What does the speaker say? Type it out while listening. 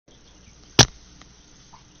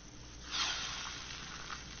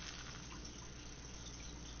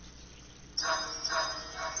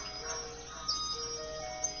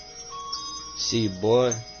see you,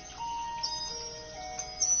 boy.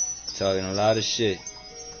 Talking a lot of shit.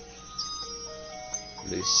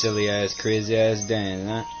 Little silly ass, crazy ass dance,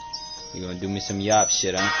 huh? You gonna do me some yop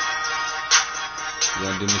shit, huh? You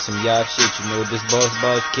gonna do me some yop shit? You know what this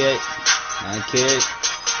boss kid? Huh, kid?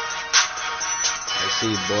 I see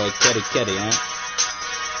you, boy. Kaddy, huh?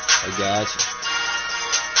 I got you.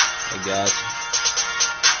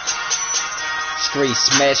 Straight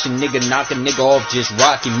smashing nigga, knock a nigga off, just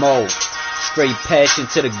Rocky mode. Straight passion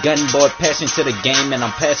to the gun, boy, passion to the game, and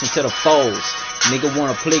I'm passing to the foes. Nigga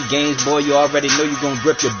wanna play games, boy, you already know you gon'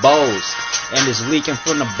 grip your bows. And it's leaking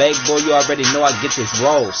from the bag, boy, you already know I get this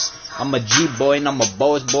rolls. I'm a G-boy and I'm a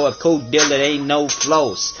boss boy, a coke dealer, ain't no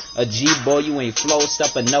flows. A G-boy, you ain't flossed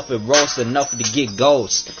up enough and roast enough to get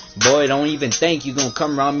ghosts. Boy, don't even think you gon'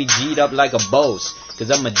 come around me G'd up like a boss.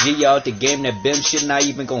 Cause I'm a G out the game, that bim shit not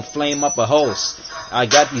even gon' flame up a host. I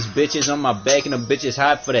got these bitches on my back and them bitches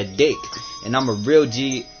hot for that dick. And I'm a real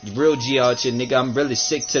G out here, nigga, I'm really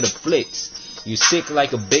sick to the flicks. You sick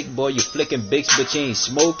like a big boy, you flicking bigs, but you ain't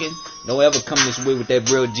smoking. Don't ever come this way with that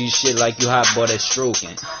real G shit like you hot boy that's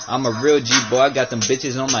stroking. I'm a real G boy, I got them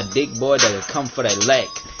bitches on my dick, boy, that'll come for that lack.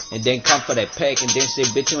 And then come for that pack, and then say,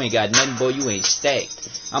 bitch, you ain't got nothing, boy, you ain't stacked.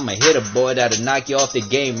 I'm a hitter, boy, that'll knock you off the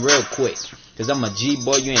game real quick. Cause I'm a G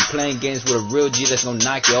boy, you ain't playing games with a real G that's gonna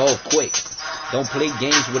knock you off quick. Don't play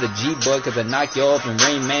games with a G boy, cause I knock you off and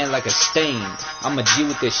rain man like a stain. I'm a G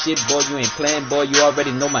with this shit, boy, you ain't playing, boy, you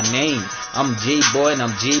already know my name. I'm G boy and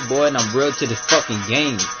I'm G boy and I'm real to this fucking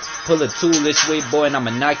game. Pull a tool this way, boy, and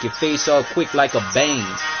I'ma knock your face off quick like a bang.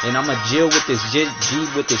 And I'ma Jill with this G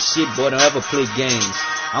with this shit, boy, don't ever play games.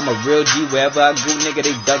 I'm a real G, wherever I go, nigga,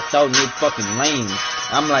 they ducked out and they fucking lame.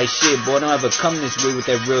 I'm like, shit, boy, don't ever come this way with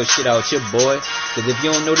that real shit out here, boy. Cause if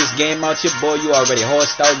you don't know this game out here, boy, you already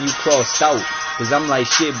horsed out, you crossed out. Cause I'm like,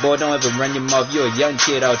 shit, boy, don't ever run your mouth, you a young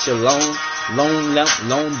kid out here, lone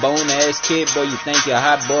bone ass kid, boy, you think you're a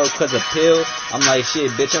hot boy cause of pill? I'm like, shit,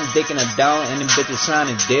 bitch, I'm dicking her down and them bitches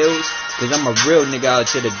signing deals. Cause I'm a real nigga out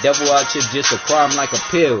here, the devil out here just a crime like a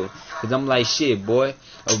pill. Cause I'm like, shit, boy,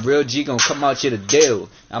 a real G gon' come out here to deal.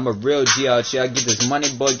 I'm a real G out here, I get this money,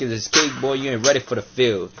 boy, get this cake, boy, you ain't ready for the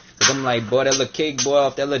field. Cause I'm like, boy, that little cake, boy,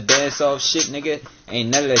 off that little dance off shit, nigga, ain't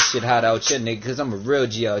none of that shit hot out here, nigga, cause I'm a real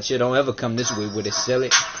G out here, don't ever come this way with it, silly.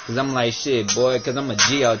 Cause I'm like, shit, boy, cause I'm a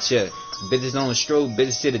G out here. Bitches don't stroke,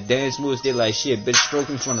 bitches see the dance moves, they like, shit, bitch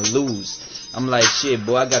stroking from the lose. I'm like, shit,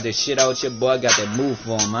 boy, I got this shit out here, boy, I got that move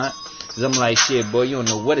for him, huh? Cause I'm like, shit, boy, you don't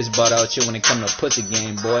know what it's about out here when it come to pussy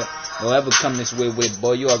game, boy. Don't ever come this way with it,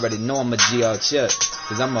 boy, you already know I'm a G out here.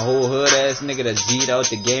 Cause I'm a whole hood ass nigga that's G'd out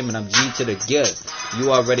the game and I'm G to the gift.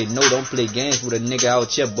 You already know, don't play games with a nigga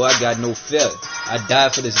out here, boy, I got no fear. I die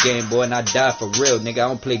for this game, boy, and I die for real, nigga, I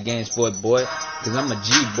don't play games for it, boy. Cause I'm a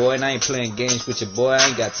G, boy, and I ain't playing games with your boy, I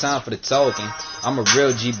ain't got time for the talking. I'm a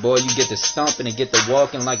real G, boy, you get the stomping and get the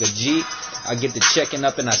walking like a G. I get the checking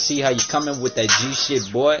up and I see how you coming with that G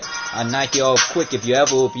shit, boy. I knock you off quick if you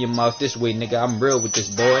ever open your mouth this way, nigga. I'm real with this,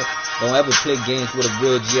 boy. Don't ever play games with a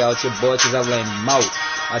real G out here, boy, cause I let him out.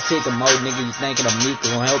 I take him out, nigga, you thinking I'm meek,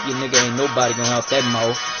 gonna help you, nigga, ain't nobody gonna help that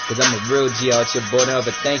mouth. Cause I'm a real G out here, boy, don't ever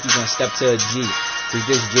think you gonna step to a G. Cause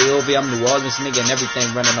this J.O.V., I'm New Orleans, nigga, and everything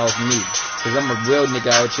running off me. Cause I'm a real nigga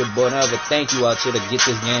out here, boy, don't ever think you out here to get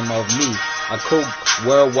this game off me. A coke,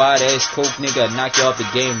 worldwide ass coke, nigga, knock you off the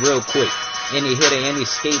game real quick. Any hitter, any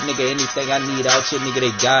skate, nigga, anything I need out here, nigga,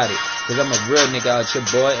 they got it. Cause I'm a real nigga out here,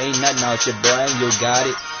 boy, ain't nothing out here, boy, I ain't you got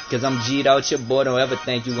it. Cause I'm G'd out here, boy, don't ever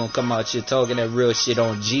think you gonna come out here talking that real shit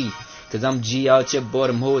on G. Cause I'm G out here, boy,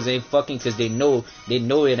 them hoes ain't fucking cause they know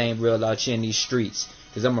it ain't real out here in these streets.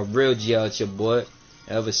 Cause I'm a real G out here, boy.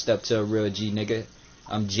 Ever step to a real G, nigga?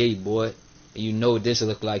 I'm J, boy. And you know what this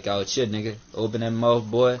look like out here, nigga. Open that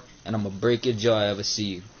mouth, boy, and I'ma break your jaw, ever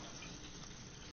see you.